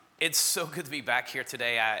It's so good to be back here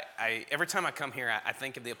today. Every time I come here, I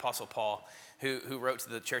think of the Apostle Paul, who wrote to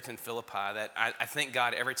the church in Philippi, that I thank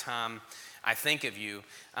God every time I think of you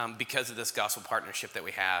because of this gospel partnership that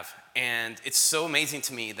we have. And it's so amazing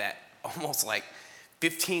to me that almost like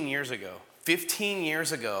 15 years ago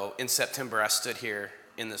in September, I stood here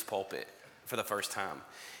in this pulpit for the first time.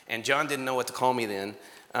 And John didn't know what to call me then.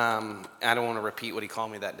 I don't want to repeat what he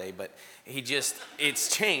called me that day, but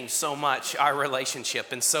it's changed so much, our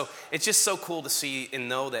relationship. And so it's just so cool to see and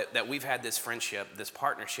know that we've had this friendship, this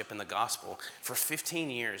partnership in the gospel for 15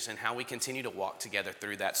 years and how we continue to walk together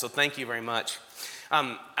through that. So thank you very much.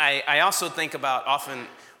 I also think about often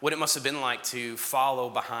what it must have been like to follow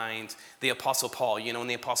behind the Apostle Paul. You know, when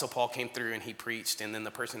the Apostle Paul came through and he preached, and then the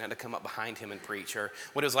person had to come up behind him and preach, or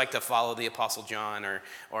what it was like to follow the Apostle John,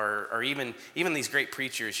 or even these great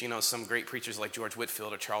preachers, you know, some great preachers like George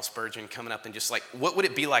Whitefield or Charles Spurgeon coming up and just like, what would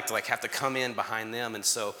it be like to like have to come in behind them? And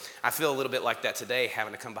so I feel a little bit like that today,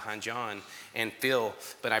 having to come behind John and Phil,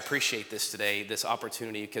 but I appreciate this today, this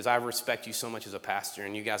opportunity, because I respect you so much as a pastor,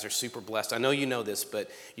 and you guys are super blessed. I know you know this, but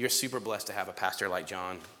you're super blessed to have a pastor like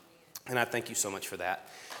John. And I thank you so much for that.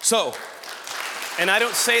 So, and I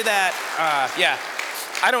don't say that,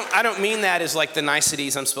 I don't mean that as like the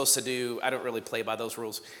niceties I'm supposed to do. I don't really play by those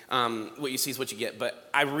rules. What you see is what you get. But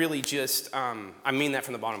I really just, I mean that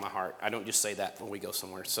from the bottom of my heart. I don't just say that when we go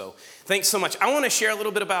somewhere. So thanks so much. I want to share a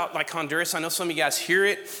little bit about like Honduras. I know some of you guys hear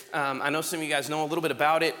it. I know some of you guys know a little bit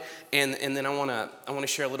about it. And then I want to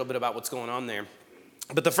share a little bit about what's going on there.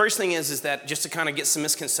 But the first thing is that just to kind of get some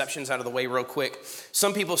misconceptions out of the way real quick,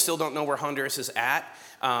 some people still don't know where Honduras is at.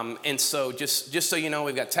 And so just so you know,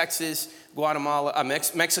 we've got Texas, Guatemala,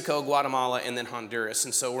 Mexico, Guatemala, and then Honduras.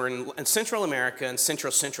 And so we're in Central America and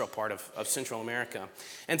central part of Central America.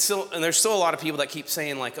 And there's still a lot of people that keep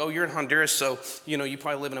saying like, oh, you're in Honduras, so you know you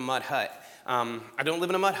probably live in a mud hut. I don't live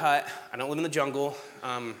in a mud hut. I don't live in the jungle.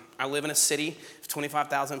 I live in a city of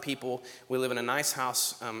 25,000 people. We live in a nice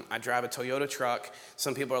house. I drive a Toyota truck.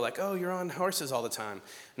 Some people are like, oh, you're on horses all the time.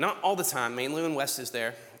 Not all the time. Mainly when West is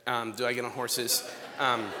there. Do I get on horses?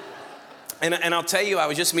 And I'll tell you, I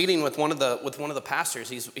was just meeting with one of the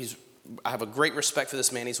pastors. I have a great respect for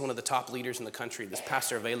this man. He's one of the top leaders in the country, this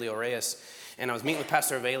Pastor Avelio Reyes. And I was meeting with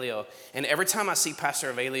Pastor Avelio, and every time I see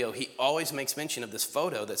Pastor Avelio, he always makes mention of this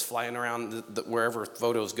photo that's flying around wherever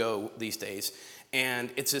photos go these days.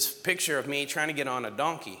 And it's this picture of me trying to get on a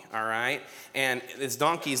donkey, all right? And this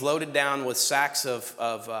donkey's loaded down with sacks of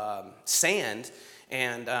sand.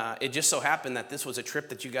 And it just so happened that this was a trip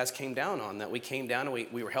that you guys came down on, that we came down and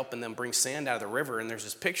we were helping them bring sand out of the river. And there's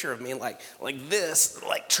this picture of me like this,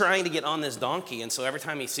 like trying to get on this donkey. And so every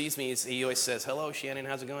time he sees me, he always says, hello, Shannon,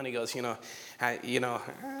 how's it going? He goes, he tries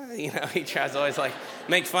to always like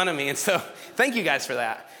make fun of me. And so thank you guys for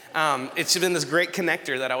that. It's been this great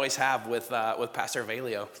connector that I always have with Pastor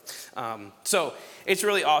Avelio. So it's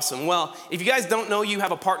really awesome. Well, if you guys don't know, you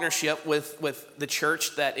have a partnership with the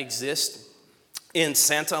church that exists in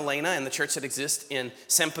Santa Elena and the church that exists in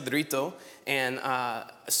San Pedrito. And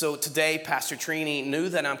so today, Pastor Trini knew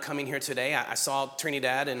that I'm coming here today. I saw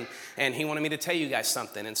Trinidad and he wanted me to tell you guys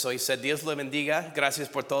something. And so he said, Dios le bendiga, gracias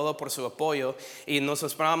por todo, por su apoyo, y nos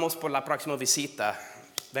esperamos por la próxima visita.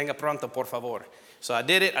 Venga pronto, por favor. So I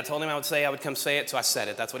did it. I told him I would come say it, so I said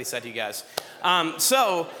it. That's what he said to you guys.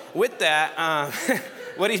 So with that,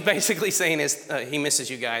 what he's basically saying is he misses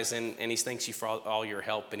you guys and he thanks you for all your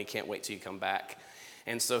help and he can't wait till you come back.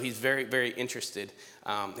 And so he's very, very interested.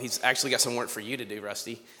 He's actually got some work for you to do,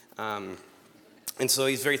 Rusty. And so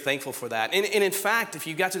he's very thankful for that. And in fact, if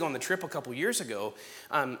you got to go on the trip a couple years ago,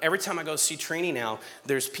 every time I go see Trini now,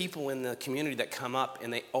 there's people in the community that come up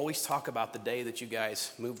and they always talk about the day that you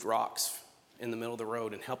guys moved rocks in the middle of the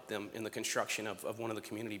road and helped them in the construction of one of the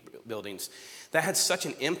community buildings. That had such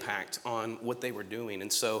an impact on what they were doing.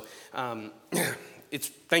 And so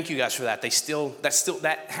thank you guys for that.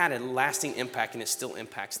 That had a lasting impact and it still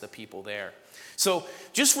impacts the people there. So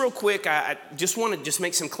just real quick, I just want to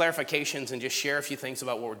make some clarifications and just share a few things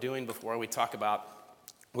about what we're doing before we talk about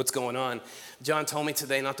what's going on. John told me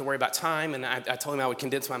today not to worry about time, and I told him I would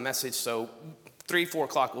condense my message, so 3-4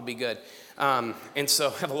 o'clock will be good. And so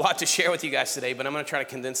I have a lot to share with you guys today, but I'm going to try to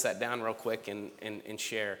condense that down real quick and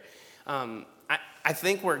share. I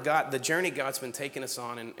think the journey God's been taking us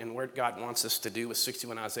on and where God wants us to do with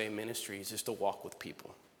 61 Isaiah Ministries is to walk with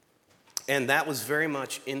people. And that was very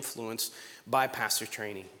much influenced by Pastor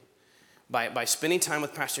Trini. By spending time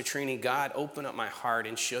with Pastor Trini, God opened up my heart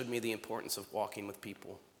and showed me the importance of walking with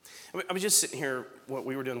people. I was just sitting here,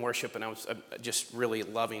 we were doing worship, and I was just really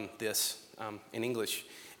loving this in English.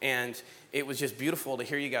 And it was just beautiful to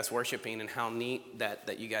hear you guys worshiping, and how neat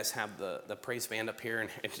that you guys have the praise band up here. And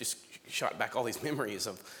it just shot back all these memories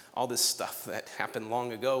of all this stuff that happened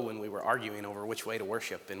long ago when we were arguing over which way to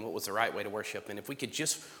worship and what was the right way to worship. And if we could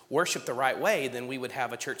just worship the right way, then we would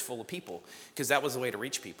have a church full of people, because that was the way to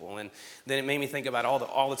reach people. And then it made me think about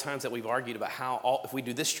all the times that we've argued about how if we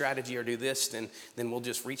do this strategy or do this, then we'll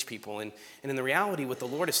just reach people. And in the reality, what the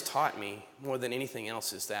Lord has taught me more than anything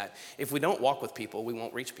else is that if we don't walk with people, we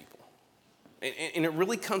won't reach people. And it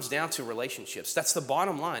really comes down to relationships. That's the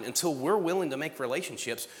bottom line. Until we're willing to make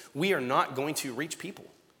relationships, we are not going to reach people.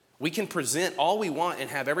 We can present all we want and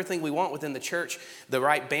have everything we want within the church, the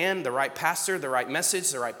right band, the right pastor, the right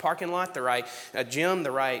message, the right parking lot, the right gym,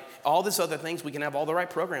 all this other things. We can have all the right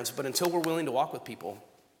programs, but until we're willing to walk with people,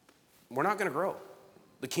 we're not going to grow.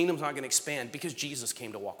 The kingdom's not going to expand, because Jesus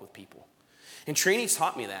came to walk with people. And Trini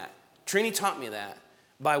taught me that. Trini taught me that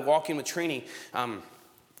by walking with Trini.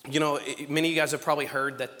 Many of you guys have probably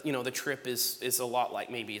heard that, the trip is a lot like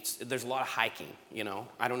there's a lot of hiking,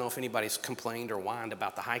 I don't know if anybody's complained or whined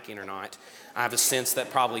about the hiking or not. I have a sense that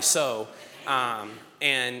probably so.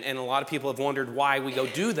 And a lot of people have wondered why we go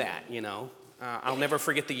do that, I'll never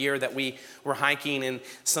forget the year that we were hiking and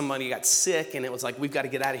somebody got sick, and it was like, we've got to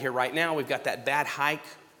get out of here right now. We've got that bad hike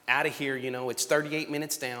out of here, it's 38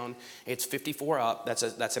 minutes down, it's 54 up, that's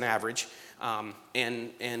an average.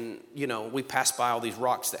 We pass by all these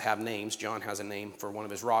rocks that have names. John has a name for one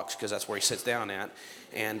of his rocks because that's where he sits down at.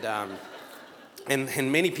 And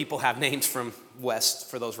many people have names from west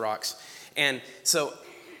for those rocks. And so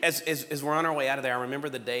as we're on our way out of there, I remember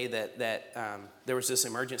the day that there was this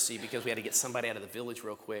emergency because we had to get somebody out of the village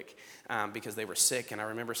real quick because they were sick. And I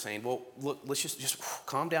remember saying, well, look, let's just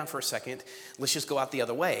calm down for a second. Let's just go out the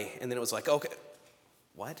other way. And then it was like, okay,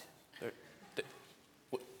 what?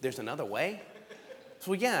 There's another way?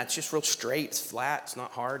 So yeah, it's just real straight, it's flat, it's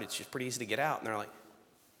not hard, it's just pretty easy to get out. And they're like,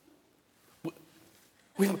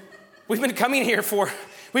 we've been coming here for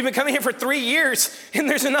 3 years, and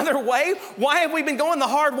there's another way? Why have we been going the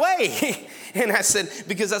hard way? And I said,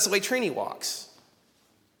 because that's the way Trini walks.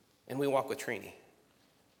 And we walk with Trini.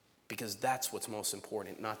 Because that's what's most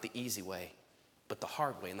important, not the easy way, but the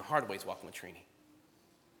hard way. And the hard way is walking with Trini.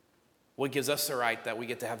 What gives us the right that we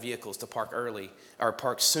get to have vehicles to park early or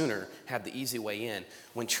park sooner, have the easy way in,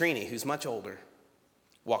 when Trini, who's much older,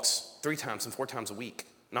 walks 3 times and 4 times a week,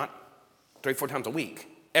 not 3, 4 times a week,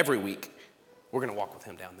 every week, we're going to walk with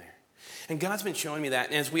him down there. And God's been showing me that.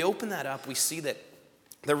 And as we open that up, we see that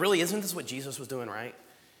there really isn't this what Jesus was doing, right?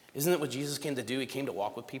 Isn't it what Jesus came to do? He came to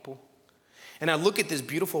walk with people. And I look at this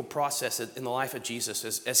beautiful process in the life of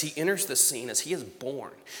Jesus as he enters the scene, as he is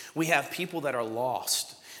born. We have people that are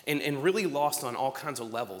lost. And really lost on all kinds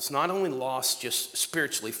of levels. Not only lost just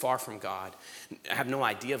spiritually, far from God, have no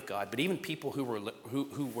idea of God, but even people who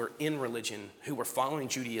were in religion, who were following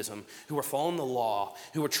Judaism, who were following the law,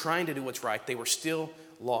 who were trying to do what's right, they were still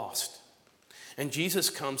lost. And Jesus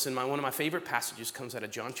comes, and one of my favorite passages comes out of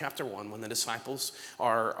John chapter 1, when the disciples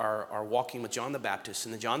are walking with John the Baptist,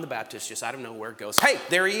 and then John the Baptist just out of nowhere goes, hey,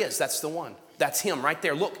 there he is, that's the one. That's him right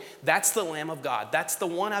there. Look, that's the Lamb of God. That's the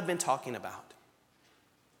one I've been talking about.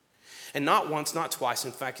 And not once, not twice.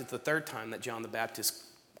 In fact, it's the 3rd time that John the Baptist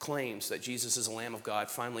claims that Jesus is the Lamb of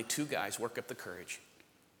God. Finally, 2 guys work up the courage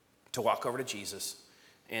to walk over to Jesus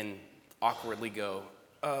and awkwardly go,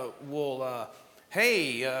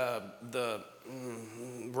 hey, the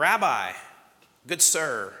rabbi, good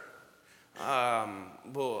sir,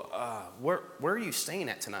 where are you staying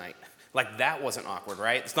at tonight? Like, that wasn't awkward,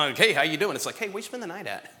 right? It's not like, hey, how you doing? It's like, hey, where'd you spend the night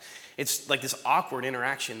at? It's like this awkward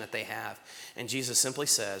interaction that they have. And Jesus simply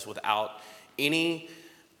says, without any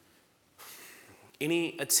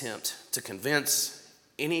attempt to convince,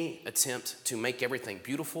 any attempt to make everything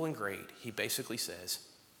beautiful and great, he basically says,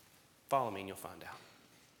 follow me and you'll find out.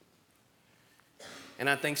 And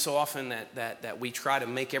I think so often that we try to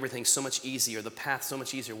make everything so much easier, the path so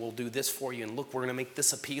much easier. We'll do this for you, and look, we're going to make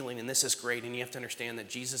this appealing, and this is great. And you have to understand that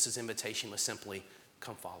Jesus' invitation was simply,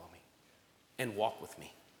 come follow me and walk with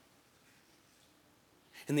me.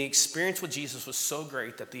 And the experience with Jesus was so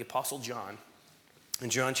great that the Apostle John, in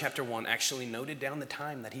John chapter 1, actually noted down the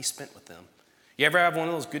time that he spent with them. You ever have one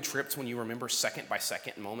of those good trips when you remember second by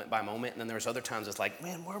second, moment by moment, and then there's other times it's like,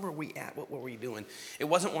 man, where were we at? What were we doing? It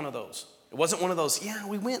wasn't one of those. It wasn't one of those, yeah,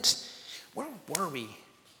 we went. Where were we?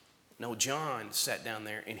 No, John sat down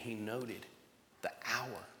there and he noted the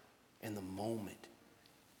hour and the moment,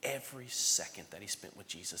 every second that he spent with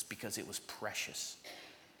Jesus, because it was precious.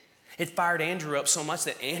 It fired Andrew up so much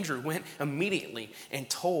that Andrew went immediately and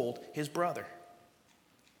told his brother.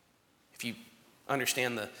 If you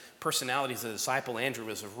understand the personalities of the disciple. Andrew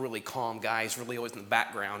was a really calm guy. He's really always in the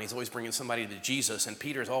background. He's always bringing somebody to Jesus. And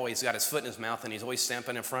Peter's always got his foot in his mouth, and he's always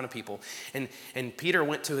stamping in front of people. And Peter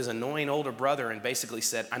went to his annoying older brother and basically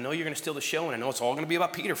said, I know you're going to steal the show, and I know it's all going to be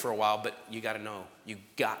about Peter for a while, but you got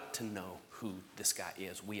to know who this guy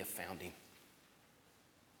is. We have found him.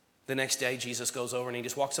 The next day, Jesus goes over and he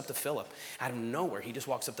just walks up to Philip. Out of nowhere, he just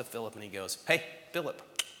walks up to Philip and he goes, hey, Philip,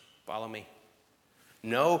 follow me.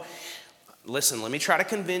 No, listen, let me try to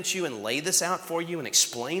convince you and lay this out for you and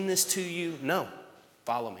explain this to you. No,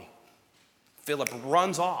 follow me. Philip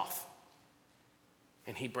runs off.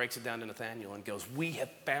 And he breaks it down to Nathanael and goes, we have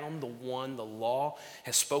found the one the law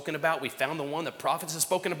has spoken about. We found the one the prophets have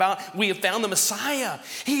spoken about. We have found the Messiah.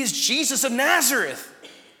 He is Jesus of Nazareth.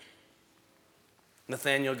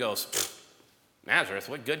 Nathanael goes, Nazareth?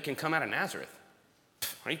 What good can come out of Nazareth?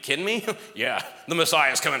 Are you kidding me? Yeah, the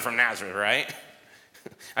Messiah is coming from Nazareth, right?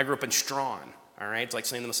 I grew up in Strawn, all right? It's like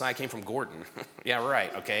saying the Messiah came from Gordon. Yeah,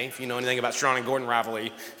 right, okay? If you know anything about Strawn and Gordon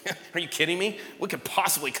rivalry, are you kidding me? What could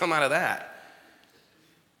possibly come out of that?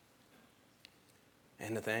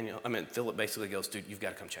 And Philip basically goes, dude, you've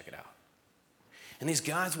got to come check it out. And these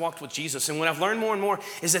guys walked with Jesus. And what I've learned more and more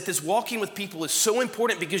is that this walking with people is so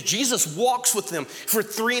important because Jesus walks with them for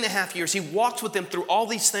 3.5 years. He walks with them through all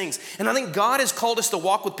these things. And I think God has called us to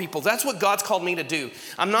walk with people. That's what God's called me to do.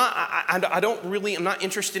 I'm not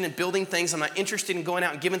interested in building things. I'm not interested in going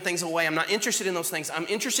out and giving things away. I'm not interested in those things. I'm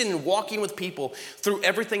interested in walking with people through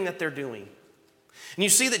everything that they're doing. And you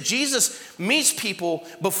see that Jesus meets people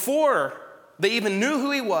before they even knew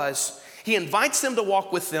who he was. He invites them to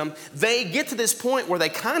walk with them. They get to this point where they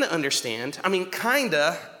kind of understand.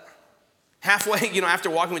 Halfway,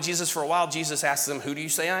 after walking with Jesus for a while, Jesus asks them, who do you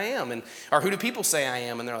say I am? Or who do people say I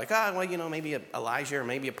am? And they're like, maybe Elijah or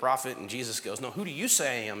maybe a prophet. And Jesus goes, no, who do you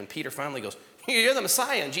say I am? And Peter finally goes, you're the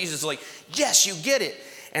Messiah. And Jesus is like, yes, you get it.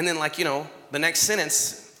 And then the next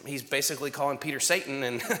sentence, he's basically calling Peter Satan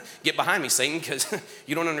and get behind me, Satan, because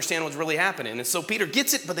you don't understand what's really happening. And so Peter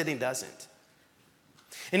gets it, but then he doesn't.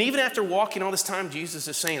 And even after walking all this time, Jesus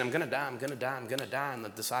is saying, I'm going to die, I'm going to die, I'm going to die. And the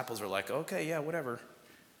disciples are like, okay, yeah, whatever.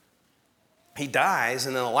 He dies,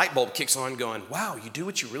 and then a light bulb kicks on going, wow, you do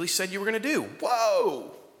what you really said you were going to do.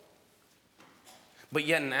 Whoa. But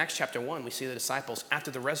yet in Acts chapter 1, we see the disciples,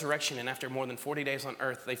 after the resurrection and after more than 40 days on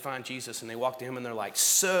earth, they find Jesus, and they walk to him, and they're like,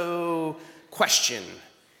 so, question,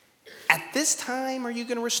 at this time, are you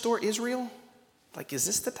going to restore Israel? Is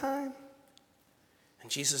this the time? And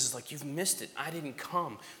Jesus is like, you've missed it. I didn't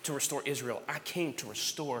come to restore Israel. I came to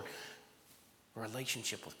restore a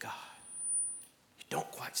relationship with God. You don't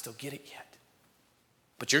quite still get it yet.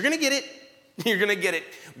 But you're going to get it. You're going to get it.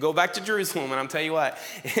 Go back to Jerusalem, and I'm telling you what,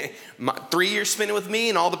 3 years spent with me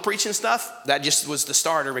and all the preaching stuff, that just was the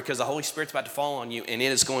starter because the Holy Spirit's about to fall on you, and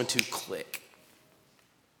it is going to click.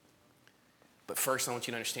 But first, I want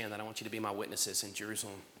you to understand that I want you to be my witnesses in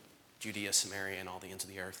Jerusalem, Judea, Samaria, and all the ends of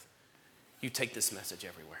the earth. You take this message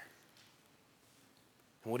everywhere.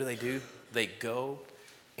 And what do? They go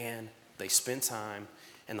and they spend time,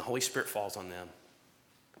 and the Holy Spirit falls on them,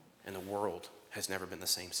 and the world has never been the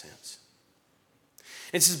same since.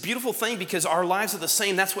 It's this beautiful thing because our lives are the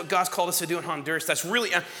same. That's what God's called us to do in Honduras. That's really,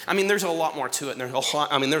 there's a lot more to it.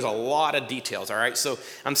 And there's a lot of details, all right? So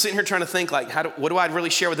I'm sitting here trying to think, what do I really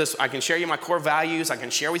share with this? I can share you my core values. I can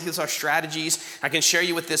share with you our strategies. I can share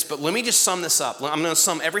you with this. But let me just sum this up. I'm going to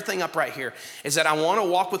sum everything up right here, is that I want to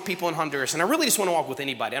walk with people in Honduras. And I really just want to walk with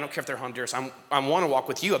anybody. I don't care if they're Honduras. I want to walk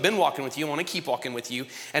with you. I've been walking with you. I want to keep walking with you.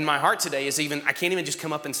 And my heart today is I can't even just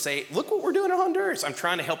come up and say, look what we're doing in Honduras. I'm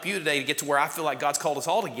trying to help you today to get to where I feel like God's called us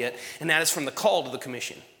all to get, and that is from the call to the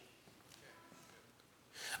commission.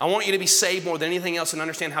 I want you to be saved more than anything else and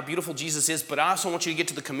understand how beautiful Jesus is, but I also want you to get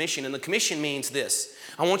to the commission, and the commission means this.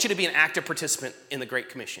 I want you to be an active participant in the Great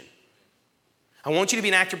Commission. I want you to be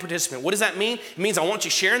an active participant. What does that mean? It means I want you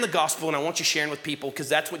sharing the gospel, and I want you sharing with people, because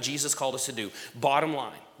that's what Jesus called us to do. Bottom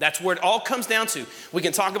line. That's where it all comes down to. We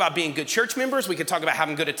can talk about being good church members. We can talk about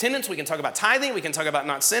having good attendance. We can talk about tithing. We can talk about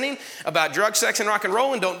not sinning, about drugs, sex, and rock and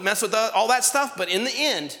roll, and don't mess with all that stuff. But in the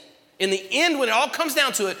end, when it all comes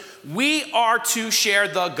down to it, we are to share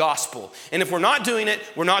the gospel. And if we're not doing it,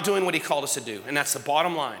 we're not doing what he called us to do. And that's the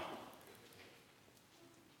bottom line.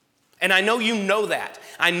 And I know you know that.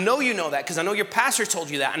 I know you know that because I know your pastor told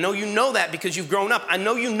you that. I know you know that because you've grown up. I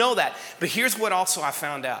know you know that. But here's what also I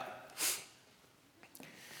found out.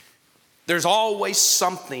 There's always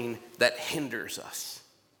something that hinders us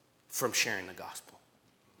from sharing the gospel.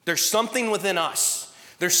 There's something within us.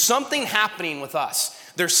 There's something happening with us.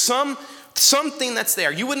 There's something that's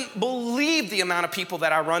there. You wouldn't believe the amount of people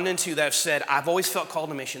that I run into that have said, I've always felt called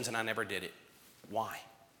to missions and I never did it. Why?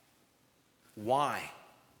 Why?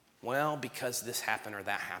 Well, because this happened or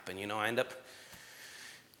that happened. I end up,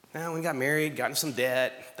 now we got married, got in some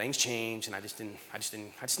debt, things changed, and I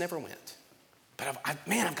just never went. But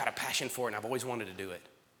I've got a passion for it, and I've always wanted to do it.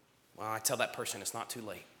 Well, I tell that person it's not too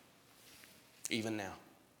late, even now.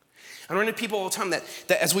 I run into people all the time that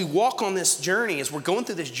as we walk on this journey, as we're going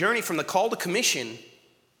through this journey from the call to commission,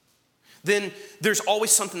 then there's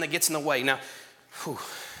always something that gets in the way. Now,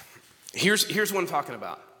 here's what I'm talking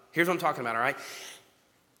about. Here's what I'm talking about, all right?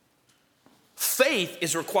 Faith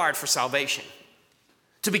is required for salvation.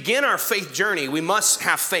 To begin our faith journey, we must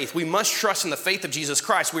have faith. We must trust in the faith of Jesus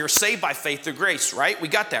Christ. We are saved by faith through grace, right? We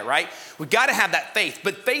got that, right? We got to have that faith.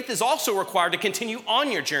 But faith is also required to continue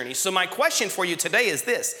on your journey. So my question for you today is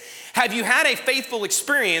this. Have you had a faithful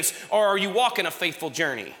experience, or are you walking a faithful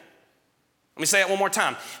journey? Let me say that one more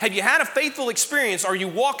time. Have you had a faithful experience, or are you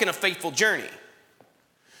walking a faithful journey?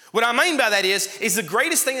 What I mean by that is the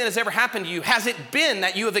greatest thing that has ever happened to you, has it been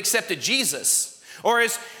that you have accepted Jesus? Or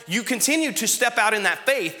as you continue to step out in that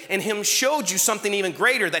faith and him showed you something even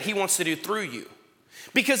greater that he wants to do through you?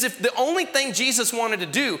 Because if the only thing Jesus wanted to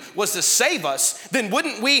do was to save us, then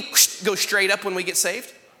wouldn't we go straight up when we get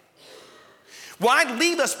saved? Why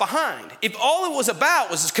leave us behind? If all it was about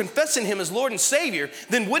was confessing him as Lord and Savior,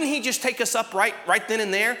 then wouldn't he just take us up right then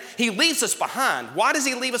and there? He leaves us behind. Why does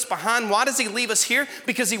he leave us behind? Why does he leave us here?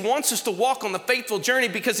 Because he wants us to walk on the faithful journey,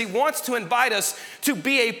 because he wants to invite us to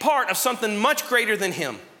be a part of something much greater than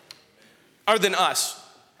him, or than us.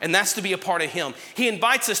 And that's to be a part of him. He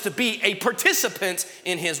invites us to be a participant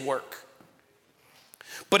in his work.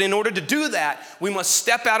 But in order to do that, we must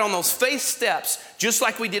step out on those faith steps, just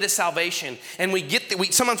like we did at salvation. And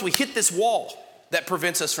sometimes we hit this wall that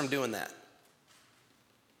prevents us from doing that.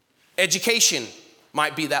 Education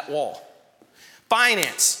might be that wall.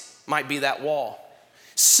 Finance might be that wall.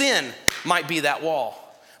 Sin might be that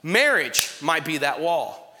wall. Marriage might be that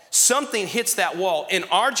wall. Something hits that wall. And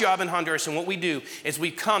our job in Honduras and what we do is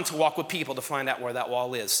we come to walk with people to find out where that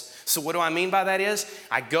wall is. So what do I mean by that is,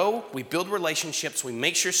 we build relationships, we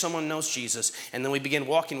make sure someone knows Jesus, and then we begin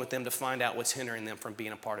walking with them to find out what's hindering them from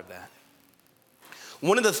being a part of that.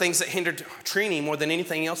 One of the things that hindered Trini more than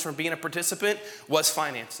anything else from being a participant was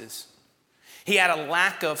finances. He had a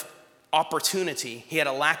lack of opportunity. He had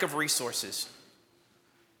a lack of resources.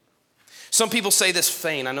 Some people say this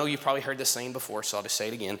saying. I know you've probably heard this saying before, so I'll just say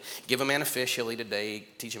it again. Give a man a fish, he'll eat a day.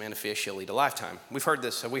 Teach a man to fish, he'll eat a lifetime. We've heard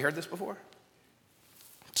this. Have we heard this before?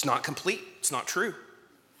 It's not complete. It's not true.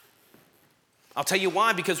 I'll tell you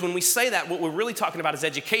why, because when we say that, what we're really talking about is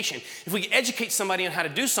education. If we educate somebody on how to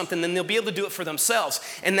do something, then they'll be able to do it for themselves.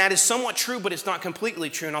 And that is somewhat true, but it's not completely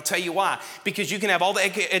true. And I'll tell you why. Because you can have all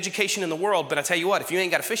the education in the world, but I tell you what, if you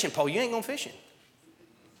ain't got a fishing pole, you ain't going fishing.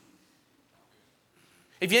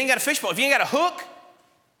 If you ain't got a fish pole, if you ain't got a hook,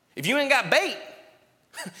 if you ain't got bait,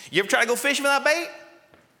 you ever try to go fishing without bait?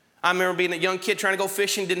 I remember being a young kid trying to go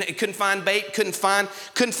fishing, couldn't find bait, couldn't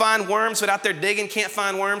find worms, but out there digging, can't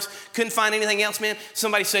find worms, couldn't find anything else, man.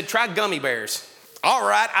 Somebody said, try gummy bears. All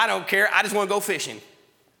right, I don't care, I just want to go fishing.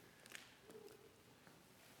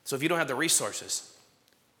 So if you don't have the resources,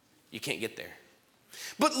 you can't get there.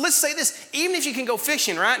 But let's say this, even if you can go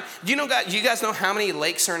fishing, right? Do you guys know how many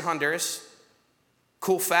lakes are in Honduras?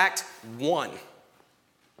 Cool fact, one.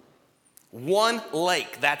 One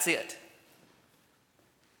lake, that's it.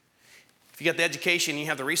 If you got the education, you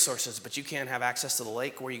have the resources, but you can't have access to the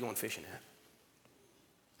lake, where are you going fishing at?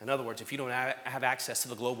 In other words, if you don't have access to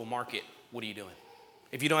the global market, what are you doing?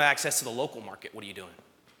 If you don't have access to the local market, what are you doing?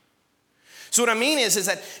 So what I mean is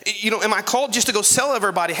that, am I called just to go tell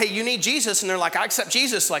everybody, hey, you need Jesus? And they're like, I accept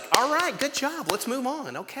Jesus. Like, all right, good job. Let's move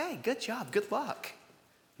on. Okay, good job. Good luck.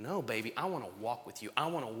 No, baby, I want to walk with you. I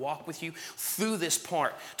want to walk with you through this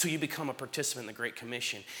part till you become a participant in the Great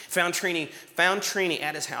Commission. Found Trini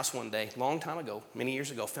at his house one day, long time ago, many years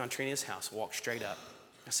ago, found Trini at his house, walked straight up.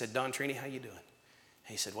 I said, Don, Trini, how you doing?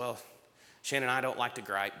 He said, well, Shannon and I don't like to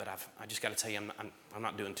gripe, but I just got to tell you, I'm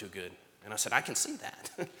not doing too good. And I said, I can see that.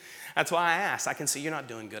 That's why I asked. I can see you're not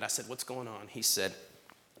doing good. I said, what's going on? He said,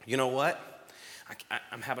 you know what?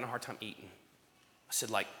 I'm having a hard time eating. I said,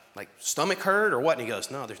 like stomach hurt or what? And he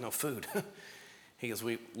goes, no, there's no food. He goes,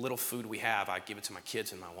 little food we have, I give it to my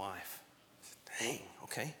kids and my wife. I said, dang,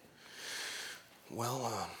 okay.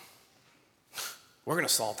 Well, we're going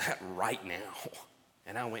to solve that right now.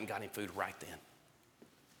 And I went and got him food right then.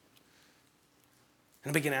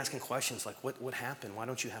 And I began asking questions like, what happened? Why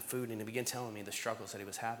don't you have food? And he began telling me the struggles that he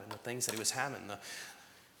was having, the things that he was having.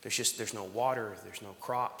 There's no water, there's no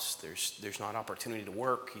crops, there's not opportunity to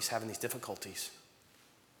work. He's having these difficulties.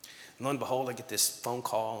 And lo and behold, I get this phone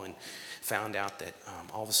call and found out that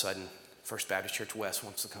all of a sudden First Baptist Church West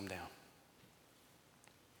wants to come down.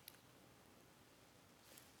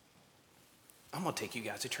 I'm going to take you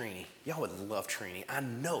guys to Trini. Y'all would love Trini. I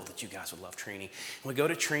know that you guys would love Trini. And we go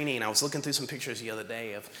to Trini, and I was looking through some pictures the other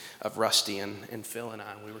day of Rusty and Phil and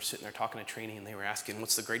I. And we were sitting there talking to Trini, and they were asking,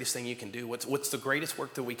 what's the greatest thing you can do? What's the greatest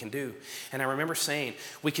work that we can do? And I remember saying,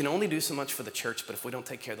 we can only do so much for the church, but if we don't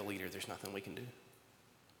take care of the leader, there's nothing we can do.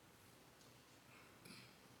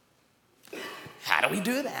 How do we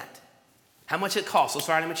do that? How much it costs? Let's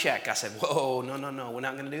write him a check. I said, whoa, no, we're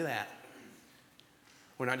not going to do that.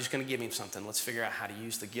 We're not just going to give him something. Let's figure out how to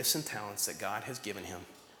use the gifts and talents that God has given him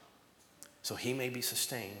so he may be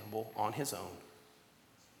sustainable on his own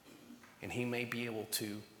and he may be able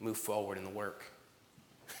to move forward in the work.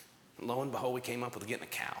 Lo and behold, we came up with getting a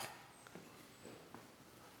cow.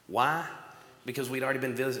 Why? Because we'd already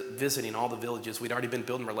been visiting all the villages. We'd already been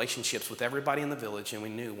building relationships with everybody in the village, and we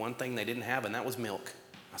knew one thing they didn't have, and that was milk.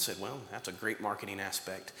 I said, well, that's a great marketing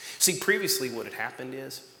aspect. See, previously what had happened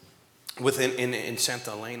is, in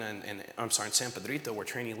Santa Elena in San Pedrito, where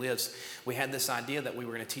Trini lives, we had this idea that we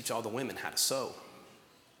were going to teach all the women how to sew.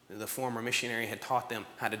 The former missionary had taught them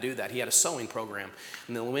how to do that. He had a sewing program,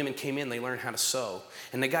 and the women came in, they learned how to sew,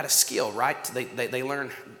 and they got a skill, right? They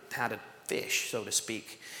learned how to fish, so to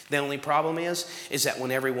speak. The only problem is that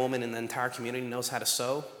when every woman in the entire community knows how to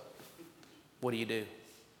sew, what do?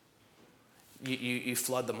 You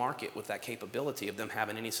flood the market with that capability of them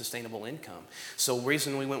having any sustainable income. So the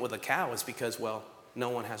reason we went with a cow is because, well, no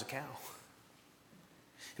one has a cow.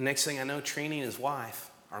 And next thing I know, Trini and his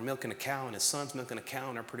wife are milking a cow, and his son's milking a cow,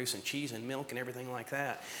 and they're producing cheese and milk and everything like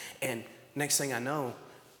that. And next thing I know,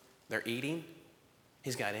 they're eating.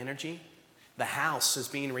 He's got energy. The house is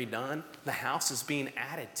being redone. The house is being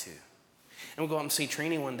added to. And we go out and see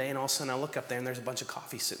Trini one day, and all of a sudden I look up there, and there's a bunch of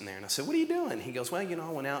coffee sitting there. And I said, what are you doing? He goes, well,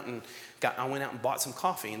 I went out and bought some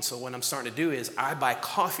coffee. And so what I'm starting to do is I buy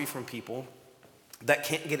coffee from people that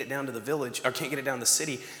can't get it down to the village or can't get it down to the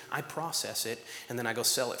city. I process it, and then I go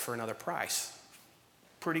sell it for another price.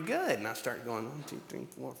 Pretty good. And I start going 1, 2, 3,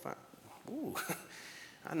 4, 5. Ooh,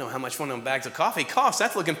 I know how much one of them bags of coffee costs.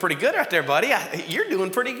 That's looking pretty good right there, buddy. You're doing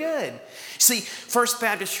pretty good. See, First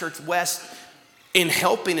Baptist Church West, in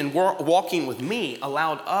helping and walking with me,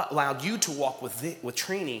 allowed you to walk with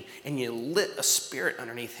Trini, and you lit a spirit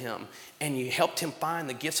underneath him, and you helped him find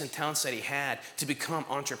the gifts and talents that he had to become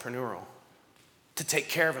entrepreneurial, to take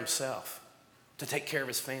care of himself, to take care of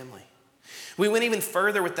his family. We went even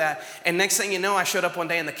further with that, and next thing you know, I showed up one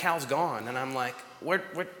day and the cow's gone, and I'm like,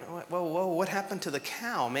 whoa, what happened to the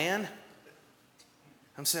cow, man?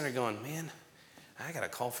 I'm sitting there going, man, I got to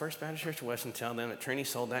call First Baptist Church West and tell them that Trini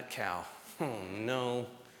sold that cow. Oh, no.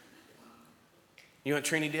 You know what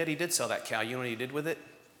Trini did? He did sell that cow. You know what he did with it?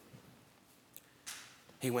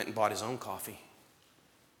 He went and bought his own coffee.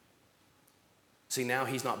 See, now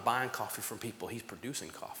he's not buying coffee from people. He's producing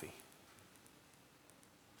coffee.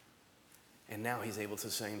 And now he's able to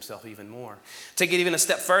sustain himself even more. Take it even a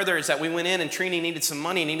step further is that we went in and Trini needed some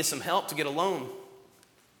money, needed some help to get a loan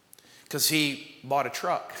because he bought a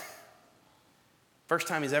truck. First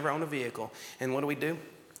time he's ever owned a vehicle. And what do?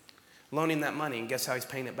 Loan him that money, and guess how he's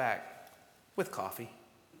paying it back? With coffee.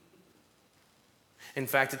 In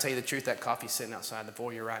fact, to tell you the truth, that coffee's sitting outside the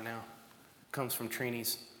foyer right now. It comes from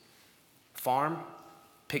Trini's farm,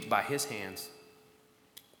 picked by his hands,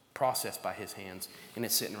 processed by his hands, and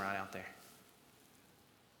it's sitting right out there.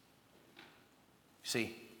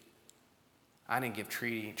 See, I didn't give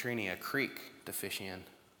Trini a creek to fish in.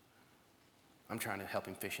 I'm trying to help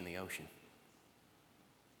him fish in the ocean.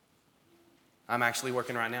 I'm actually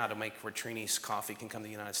working right now to make where Trini's coffee can come to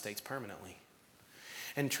the United States permanently.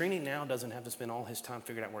 And Trini now doesn't have to spend all his time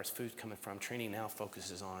figuring out where his food's coming from. Trini now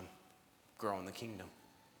focuses on growing the kingdom.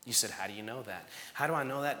 You said, how do you know that? How do I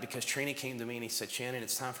know that? Because Trini came to me and he said, Shannon,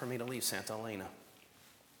 it's time for me to leave Santa Elena.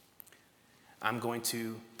 I'm going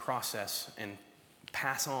to process and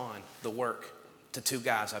pass on the work to 2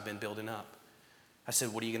 guys I've been building up. I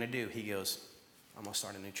said, what are you going to do? He goes, I'm going to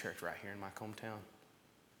start a new church right here in my hometown.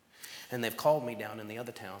 And they've called me down in the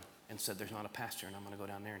other town and said there's not a pastor, and I'm going to go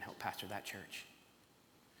down there and help pastor that church.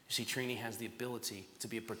 You see, Trini has the ability to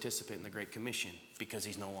be a participant in the Great Commission because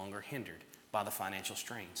he's no longer hindered by the financial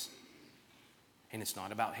strains. And it's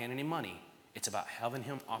not about handing him money. It's about having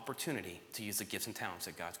him opportunity to use the gifts and talents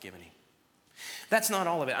that God's given him. That's not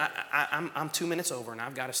all of it. I'm 2 minutes over, and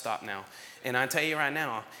I've got to stop now. And I tell you right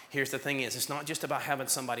now, here's the thing is, it's not just about having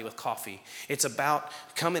somebody with coffee. It's about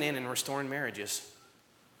coming in and restoring marriages.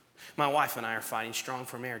 My wife and I are fighting strong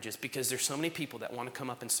for marriages because there's so many people that want to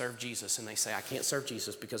come up and serve Jesus, and they say, I can't serve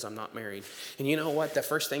Jesus because I'm not married. And you know what? The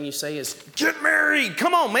first thing you say is, get married.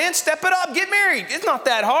 Come on, man, step it up, get married. It's not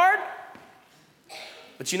that hard.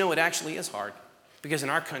 But you know, it actually is hard because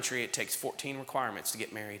in our country, it takes 14 requirements to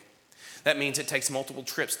get married. That means it takes multiple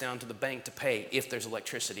trips down to the bank to pay if there's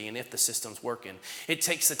electricity and if the system's working. It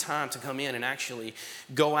takes the time to come in and actually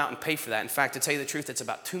go out and pay for that. In fact, to tell you the truth, it's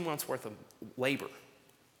about 2 months worth of labor,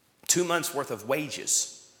 2 months worth of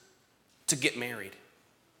wages to get married.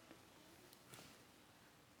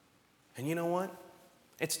 And you know what?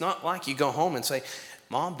 It's not like you go home and say,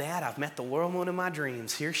 Mom, Dad, I've met the woman of my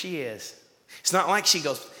dreams. Here she is. It's not like she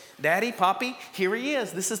goes, Daddy, Poppy, here he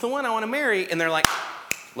is. This is the one I want to marry. And they're like,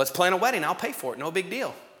 let's plan a wedding. I'll pay for it. No big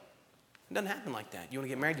deal. It doesn't happen like that. You want to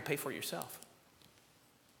get married, you pay for it yourself.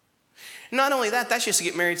 Not only that, that's just to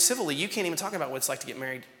get married civilly. You can't even talk about what it's like to get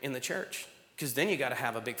married in the church, because then you got to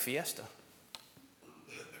have a big fiesta.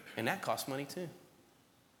 And that costs money too.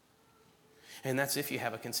 And that's if you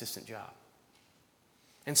have a consistent job.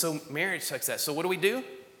 And so marriage takes that. So what do?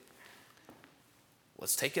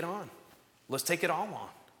 Let's take it on. Let's take it all on.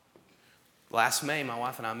 Last May, my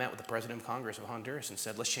wife and I met with the President of Congress of Honduras and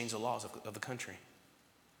said, let's change the laws of the country.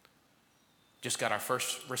 Just got our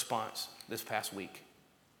first response this past week.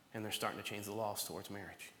 And they're starting to change the laws towards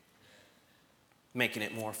marriage, making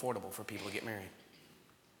it more affordable for people to get married.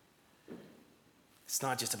 It's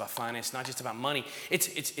not just about finance, it's not just about money.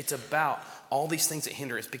 It's about all these things that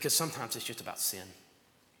hinder us, because sometimes it's just about sin.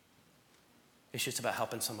 It's just about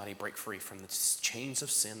helping somebody break free from the chains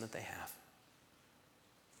of sin that they have.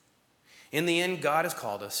 In the end, God has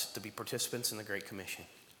called us to be participants in the Great Commission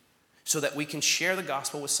so that we can share the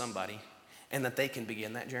gospel with somebody and that they can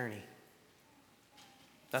begin that journey.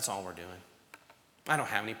 That's all we're doing. I don't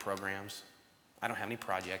have any programs. I don't have any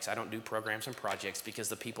projects. I don't do programs and projects because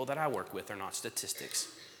the people that I work with are not statistics.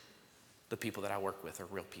 The people that I work with are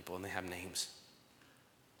real people, and they have names.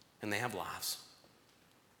 And they have lives.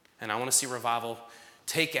 And I want to see revival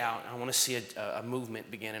take out. I want to see a movement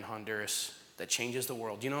begin in Honduras that changes the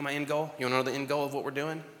world. Do you know my end goal? You want to know the end goal of what we're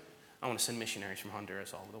doing? I want to send missionaries from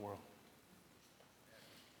Honduras all over the world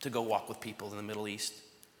to go walk with people in the Middle East,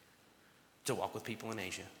 to walk with people in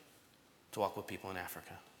Asia, to walk with people in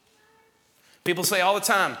Africa. People say all the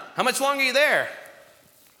time, how much longer are you there?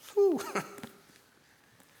 Until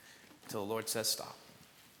the Lord says stop.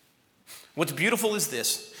 What's beautiful is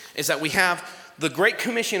this, is that we have the Great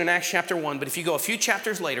Commission in Acts chapter 1, but if you go a few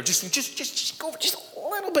chapters later, just go just a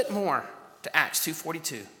little bit more to Acts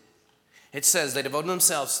 2:42. It says they devoted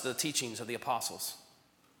themselves to the teachings of the apostles.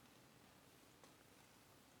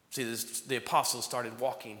 See, the apostles started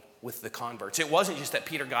walking with the converts. It wasn't just that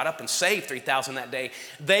Peter got up and saved 3,000 that day.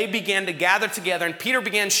 They began to gather together, and Peter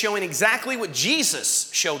began showing exactly what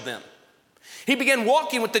Jesus showed them. He began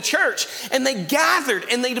walking with the church, and they gathered,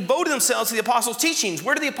 and they devoted themselves to the apostles' teachings.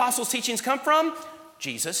 Where do the apostles' teachings come from?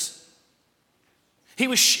 Jesus. He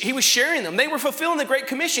was sharing them. They were fulfilling the Great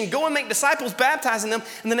Commission. Go and make disciples, baptizing them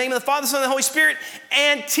in the name of the Father, Son, and the Holy Spirit,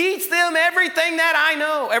 and teach them everything that I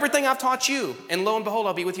know, everything I've taught you. And lo and behold,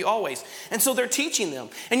 I'll be with you always. And so they're teaching them.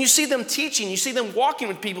 And you see them teaching. You see them walking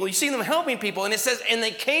with people. You see them helping people. And it says, and they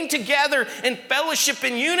came together in fellowship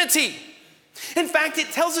and unity. In fact, it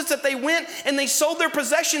tells us that they went and they sold their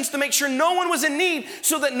possessions to make sure no one was in need,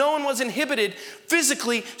 so that no one was inhibited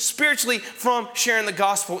physically, spiritually from sharing the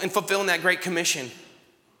gospel and fulfilling that Great Commission.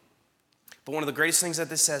 But one of the greatest things that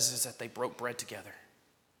this says is that they broke bread together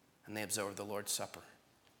and they observed the Lord's Supper.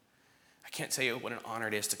 I can't tell you what an honor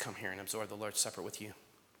it is to come here and observe the Lord's Supper with you.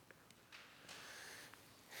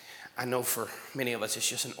 I know for many of us it's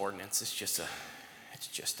just an ordinance. It's just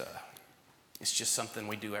something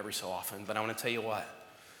we do every so often. But I want to tell you what.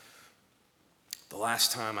 The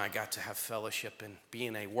last time I got to have fellowship and be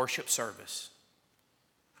in a worship service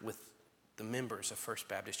with the members of First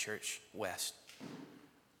Baptist Church West,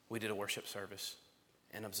 we did a worship service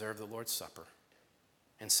and observed the Lord's Supper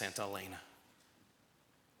in Santa Elena.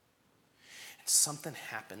 And something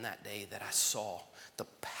happened that day that I saw the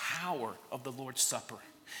power of the Lord's Supper.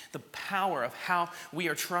 The power of how we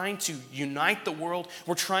are trying to unite the world.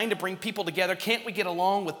 We're trying to bring people together. Can't we get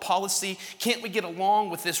along with policy? Can't we get along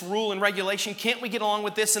with this rule and regulation? Can't we get along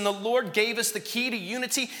with this? And the Lord gave us the key to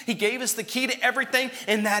unity. He gave us the key to everything.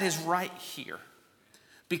 And that is right here.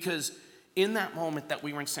 Because in that moment that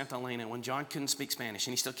we were in Santa Elena, when John couldn't speak Spanish,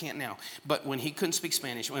 and he still can't now, but when he couldn't speak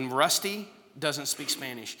Spanish, when Rusty doesn't speak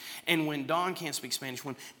Spanish, and when Don can't speak Spanish,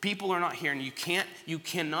 when people are not here and you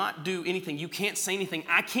cannot do anything, you can't say anything,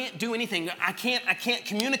 I can't do anything, I can't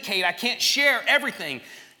communicate, I can't share everything.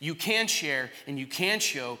 You can share and you can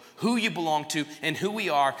show who you belong to and who we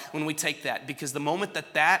are when we take that. Because the moment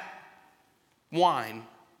that wine,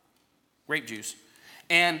 grape juice,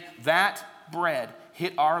 and that bread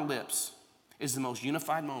hit our lips is the most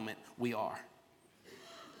unified moment we are.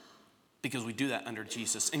 because we do that under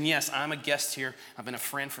Jesus. And yes, I'm a guest here. I've been a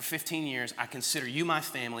friend for 15 years. I consider you my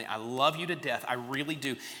family. I love you to death. I really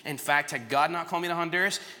do. In fact, had God not called me to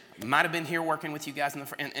Honduras, I might have been here working with you guys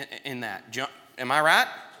in that. John, am I right?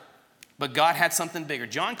 But God had something bigger.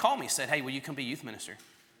 John called me, said, hey, will you come be youth minister?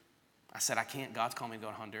 I said, I can't. God's called me to go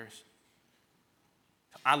to Honduras.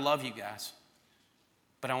 I love you guys.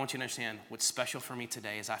 But I want you to understand what's special for me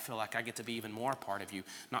today is I feel like I get to be even more a part of you.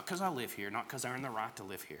 Not because I live here, not because I earn the right to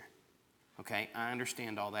live here. Okay? I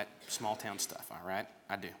understand all that small town stuff, all right?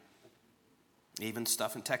 I do. Even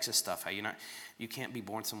stuff in Texas stuff. Hey, you can't be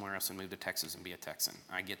born somewhere else and move to Texas and be a Texan.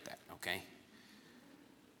 I get that, okay?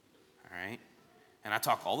 All right? And I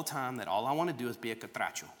talk all the time that all I want to do is be a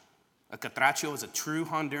catracho. A catracho is a true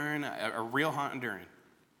Honduran, a real Honduran.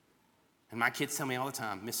 And my kids tell me all the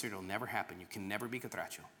time, mister, it'll never happen. You can never be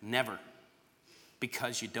catracho. Never.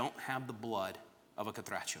 Because you don't have the blood of a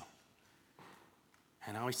catracho.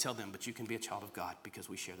 And I always tell them, but you can be a child of God because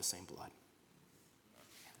we share the same blood.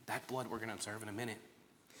 That blood we're going to observe in a minute.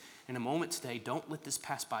 In a moment today, don't let this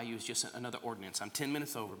pass by you as just another ordinance. I'm 10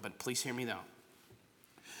 minutes over, but please hear me though.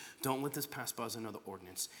 Don't let this pass by as another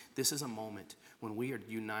ordinance. This is a moment when we are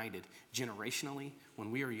united generationally,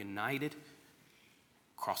 when we are united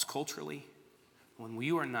cross-culturally, when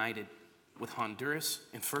we are united with Honduras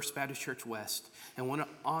and First Baptist Church West. And what an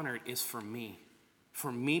honor it is for me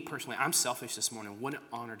personally. I'm selfish this morning. What an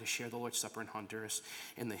honor to share the Lord's Supper in Honduras,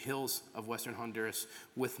 in the hills of Western Honduras,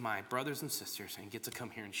 with my brothers and sisters, and get to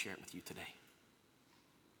come here and share it with you today.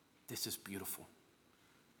 This is beautiful.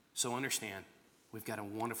 So understand, we've got a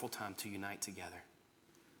wonderful time to unite together.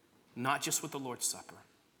 Not just with the Lord's Supper,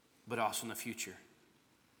 but also in the future.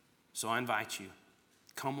 So I invite you,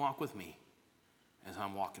 come walk with me as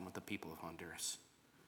I'm walking with the people of Honduras.